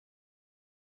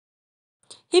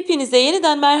Hepinize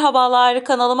yeniden merhabalar,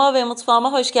 kanalıma ve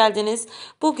mutfağıma hoş geldiniz.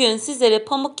 Bugün sizlere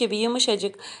pamuk gibi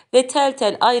yumuşacık ve tel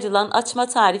tel ayrılan açma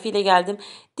tarifiyle geldim.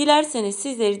 Dilerseniz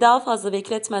sizleri daha fazla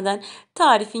bekletmeden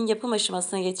tarifin yapım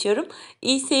aşamasına geçiyorum.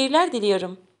 İyi seyirler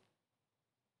diliyorum.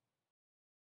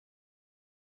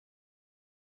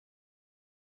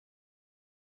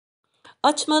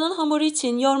 Açmanın hamuru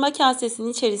için yoğurma kasesinin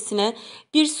içerisine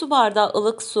 1 su bardağı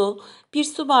ılık su, 1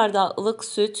 su bardağı ılık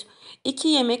süt, 2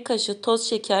 yemek kaşığı toz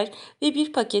şeker ve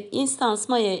 1 paket instans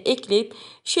mayayı ekleyip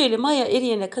şöyle maya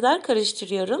eriyene kadar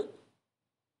karıştırıyorum.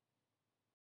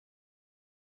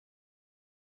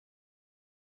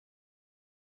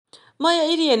 Maya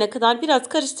eriyene kadar biraz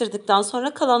karıştırdıktan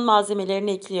sonra kalan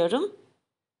malzemelerini ekliyorum.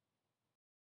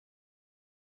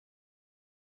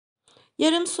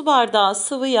 Yarım su bardağı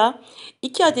sıvı yağ,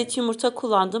 2 adet yumurta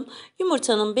kullandım.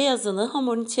 Yumurtanın beyazını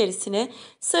hamurun içerisine,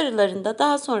 sarılarını da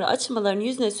daha sonra açmalarını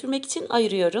yüzüne sürmek için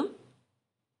ayırıyorum.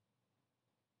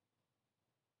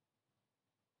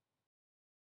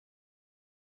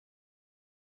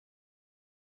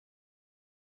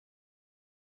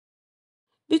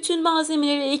 Bütün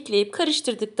malzemeleri ekleyip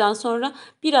karıştırdıktan sonra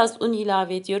biraz un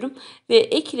ilave ediyorum ve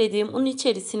eklediğim un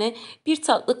içerisine 1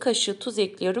 tatlı kaşığı tuz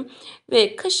ekliyorum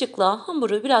ve kaşıkla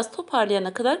hamuru biraz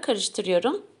toparlayana kadar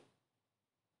karıştırıyorum.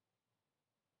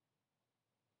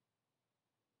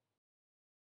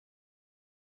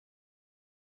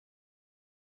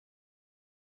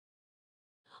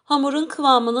 Hamurun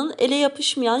kıvamının ele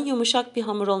yapışmayan yumuşak bir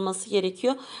hamur olması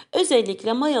gerekiyor.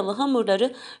 Özellikle mayalı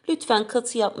hamurları lütfen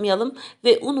katı yapmayalım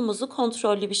ve unumuzu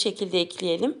kontrollü bir şekilde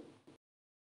ekleyelim.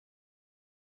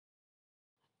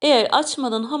 Eğer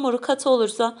açmanın hamuru katı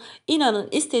olursa inanın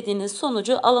istediğiniz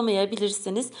sonucu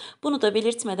alamayabilirsiniz. Bunu da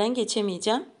belirtmeden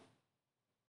geçemeyeceğim.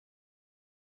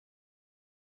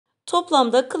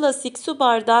 Toplamda klasik su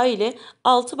bardağı ile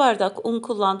 6 bardak un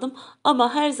kullandım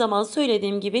ama her zaman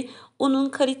söylediğim gibi unun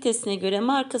kalitesine göre,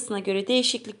 markasına göre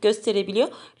değişiklik gösterebiliyor.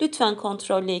 Lütfen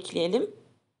kontrollü ekleyelim.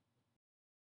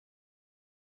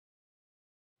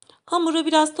 Hamuru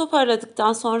biraz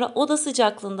toparladıktan sonra oda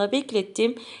sıcaklığında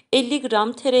beklettiğim 50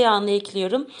 gram tereyağını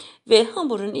ekliyorum ve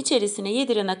hamurun içerisine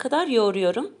yedirene kadar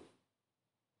yoğuruyorum.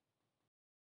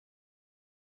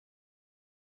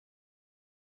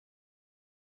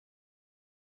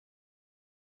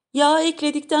 Yağı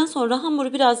ekledikten sonra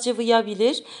hamur biraz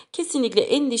cıvıyabilir. Kesinlikle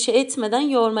endişe etmeden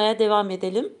yoğurmaya devam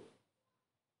edelim.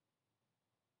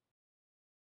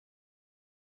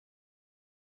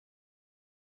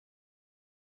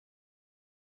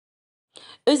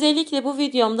 Özellikle bu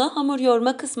videomda hamur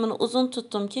yoğurma kısmını uzun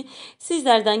tuttum ki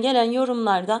sizlerden gelen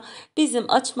yorumlarda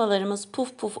bizim açmalarımız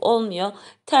puf puf olmuyor,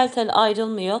 tel tel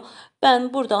ayrılmıyor.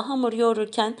 Ben burada hamur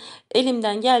yoğururken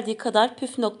elimden geldiği kadar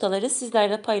püf noktaları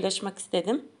sizlerle paylaşmak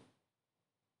istedim.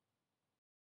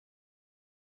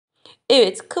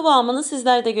 Evet, kıvamını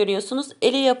sizler de görüyorsunuz.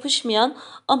 Ele yapışmayan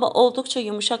ama oldukça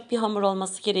yumuşak bir hamur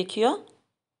olması gerekiyor.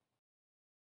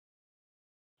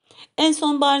 En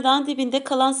son bardağın dibinde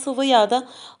kalan sıvı yağı da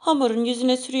hamurun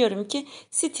yüzüne sürüyorum ki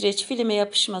streç filme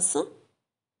yapışmasın.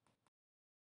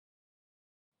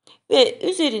 Ve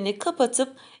üzerini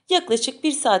kapatıp yaklaşık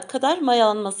 1 saat kadar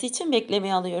mayalanması için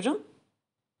beklemeye alıyorum.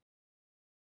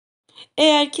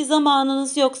 Eğer ki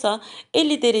zamanınız yoksa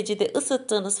 50 derecede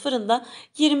ısıttığınız fırında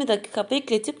 20 dakika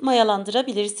bekletip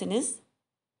mayalandırabilirsiniz.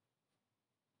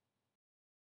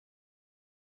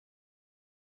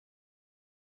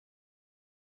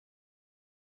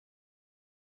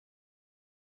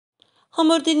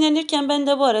 Hamur dinlenirken ben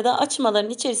de bu arada açmaların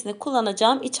içerisine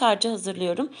kullanacağım iç harcı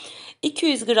hazırlıyorum.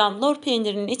 200 gram lor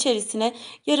peynirinin içerisine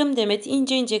yarım demet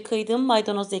ince ince kıydığım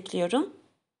maydanoz ekliyorum.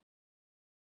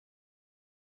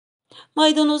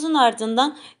 Maydanozun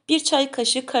ardından 1 çay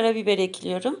kaşığı karabiber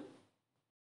ekliyorum.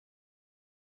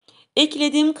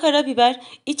 Eklediğim karabiber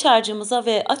iç harcımıza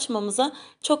ve açmamıza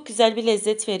çok güzel bir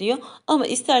lezzet veriyor. Ama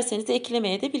isterseniz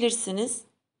eklemeye de bilirsiniz.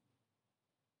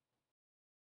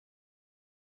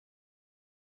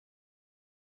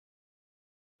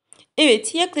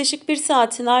 Evet, yaklaşık 1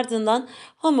 saatin ardından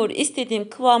hamur istediğim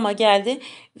kıvama geldi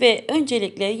ve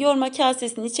öncelikle yoğurma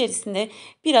kasesinin içerisinde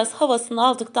biraz havasını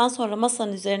aldıktan sonra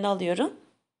masanın üzerine alıyorum.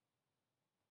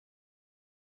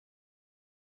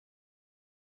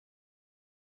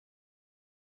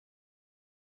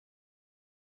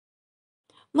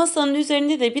 Masanın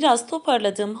üzerinde de biraz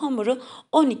toparladığım hamuru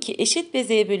 12 eşit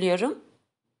bezeye bölüyorum.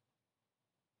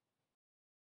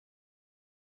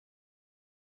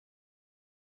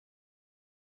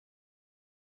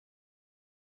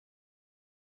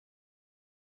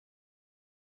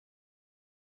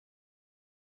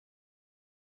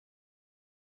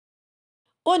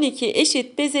 12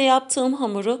 eşit beze yaptığım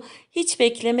hamuru hiç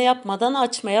bekleme yapmadan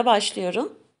açmaya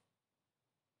başlıyorum.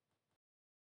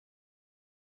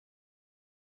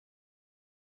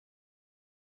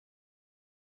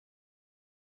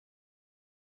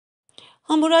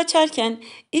 Hamuru açarken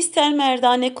ister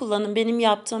merdane kullanın benim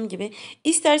yaptığım gibi,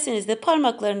 isterseniz de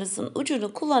parmaklarınızın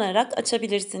ucunu kullanarak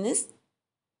açabilirsiniz.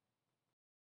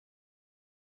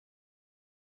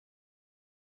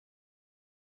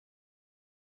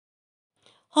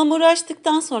 Hamuru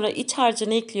açtıktan sonra iç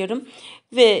harcını ekliyorum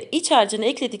ve iç harcını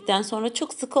ekledikten sonra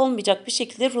çok sık olmayacak bir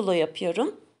şekilde rulo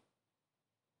yapıyorum.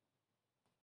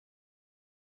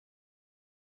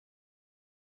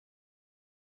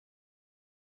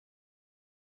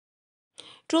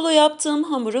 Rulo yaptığım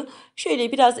hamuru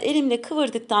şöyle biraz elimle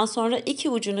kıvırdıktan sonra iki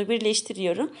ucunu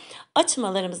birleştiriyorum.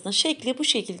 Açmalarımızın şekli bu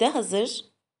şekilde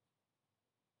hazır.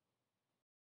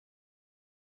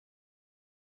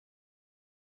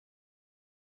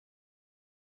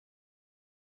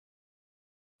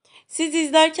 Siz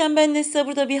izlerken ben de size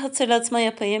burada bir hatırlatma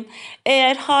yapayım.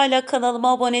 Eğer hala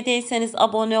kanalıma abone değilseniz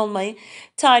abone olmayı,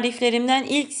 tariflerimden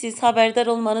ilk siz haberdar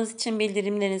olmanız için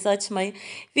bildirimlerinizi açmayı,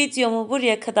 videomu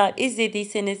buraya kadar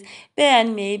izlediyseniz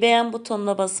beğenmeyi, beğen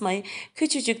butonuna basmayı,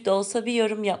 küçücük de olsa bir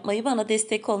yorum yapmayı, bana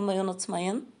destek olmayı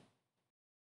unutmayın.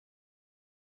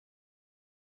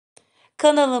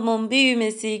 Kanalımın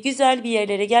büyümesi, güzel bir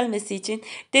yerlere gelmesi için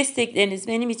destekleriniz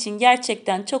benim için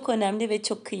gerçekten çok önemli ve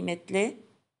çok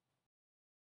kıymetli.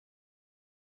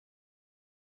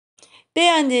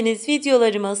 Beğendiğiniz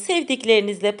videolarımı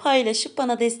sevdiklerinizle paylaşıp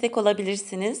bana destek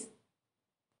olabilirsiniz.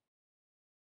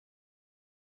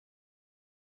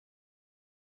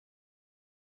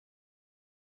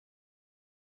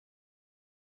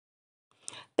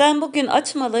 Ben bugün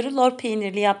açmaları lor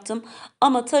peynirli yaptım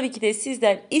ama tabii ki de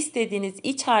sizler istediğiniz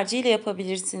iç harcıyla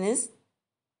yapabilirsiniz.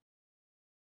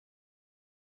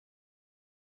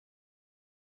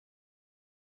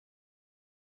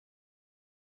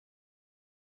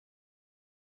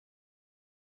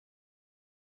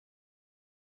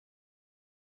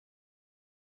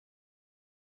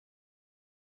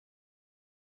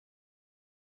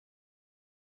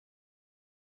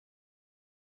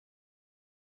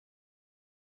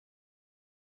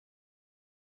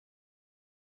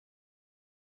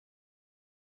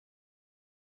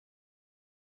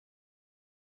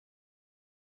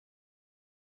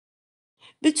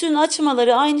 Bütün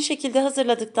açmaları aynı şekilde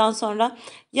hazırladıktan sonra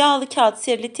yağlı kağıt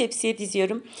serili tepsiye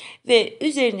diziyorum ve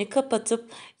üzerini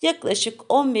kapatıp yaklaşık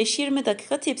 15-20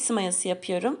 dakika tepsi mayası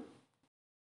yapıyorum.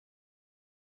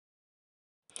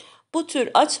 Bu tür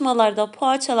açmalarda,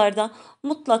 poğaçalarda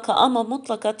mutlaka ama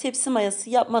mutlaka tepsi mayası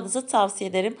yapmanızı tavsiye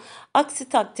ederim. Aksi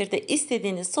takdirde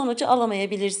istediğiniz sonucu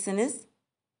alamayabilirsiniz.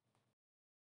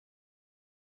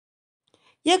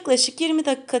 Yaklaşık 20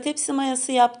 dakika tepsi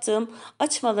mayası yaptığım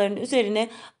açmaların üzerine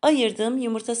ayırdığım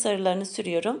yumurta sarılarını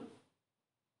sürüyorum.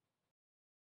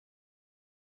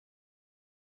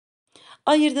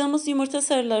 Ayırdığımız yumurta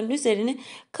sarılarının üzerini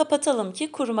kapatalım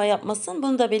ki kuruma yapmasın.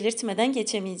 Bunu da belirtmeden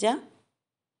geçemeyeceğim.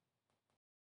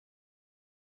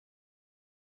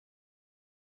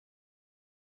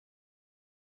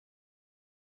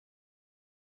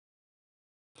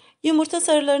 Yumurta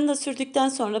sarılarını da sürdükten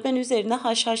sonra ben üzerine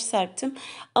haşhaş serptim.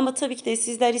 Ama tabii ki de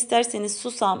sizler isterseniz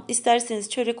susam, isterseniz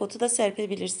çörek otu da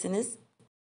serpebilirsiniz.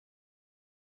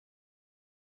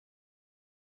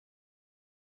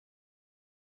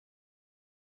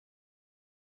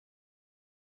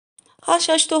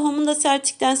 Haşhaş tohumunu da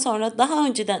serptikten sonra daha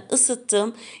önceden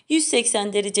ısıttığım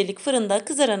 180 derecelik fırında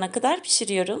kızarana kadar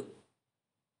pişiriyorum.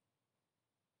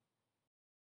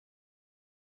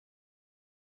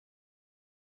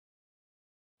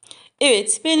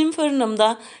 Evet, benim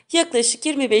fırınımda yaklaşık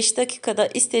 25 dakikada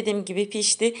istediğim gibi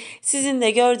pişti. Sizin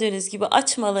de gördüğünüz gibi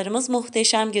açmalarımız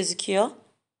muhteşem gözüküyor.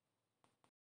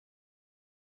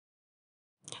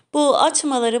 Bu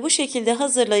açmaları bu şekilde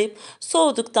hazırlayıp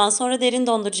soğuduktan sonra derin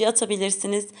dondurucuya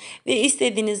atabilirsiniz ve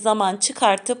istediğiniz zaman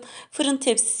çıkartıp fırın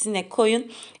tepsisine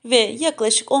koyun ve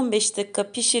yaklaşık 15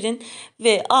 dakika pişirin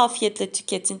ve afiyetle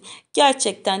tüketin.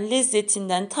 Gerçekten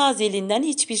lezzetinden, tazeliğinden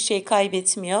hiçbir şey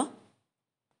kaybetmiyor.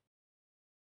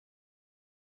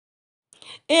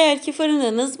 Eğer ki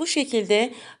fırınınız bu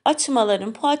şekilde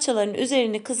açmaların, poğaçaların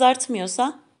üzerini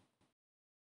kızartmıyorsa,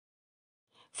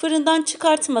 fırından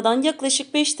çıkartmadan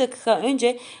yaklaşık 5 dakika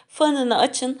önce fanını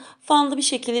açın. Fanlı bir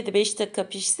şekilde de 5 dakika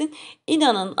pişsin.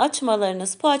 İnanın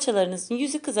açmalarınız, poğaçalarınızın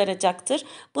yüzü kızaracaktır.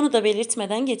 Bunu da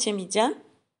belirtmeden geçemeyeceğim.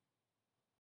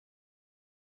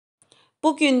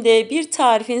 Bugün de bir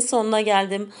tarifin sonuna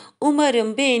geldim.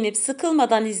 Umarım beğenip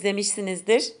sıkılmadan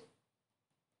izlemişsinizdir.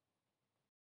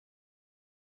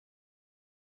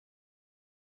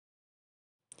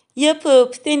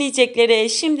 Yapıp deneyeceklere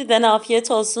şimdiden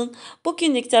afiyet olsun.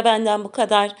 Bugünlük de benden bu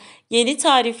kadar. Yeni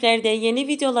tariflerde, yeni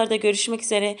videolarda görüşmek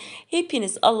üzere.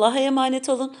 Hepiniz Allah'a emanet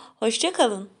olun. Hoşça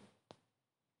kalın.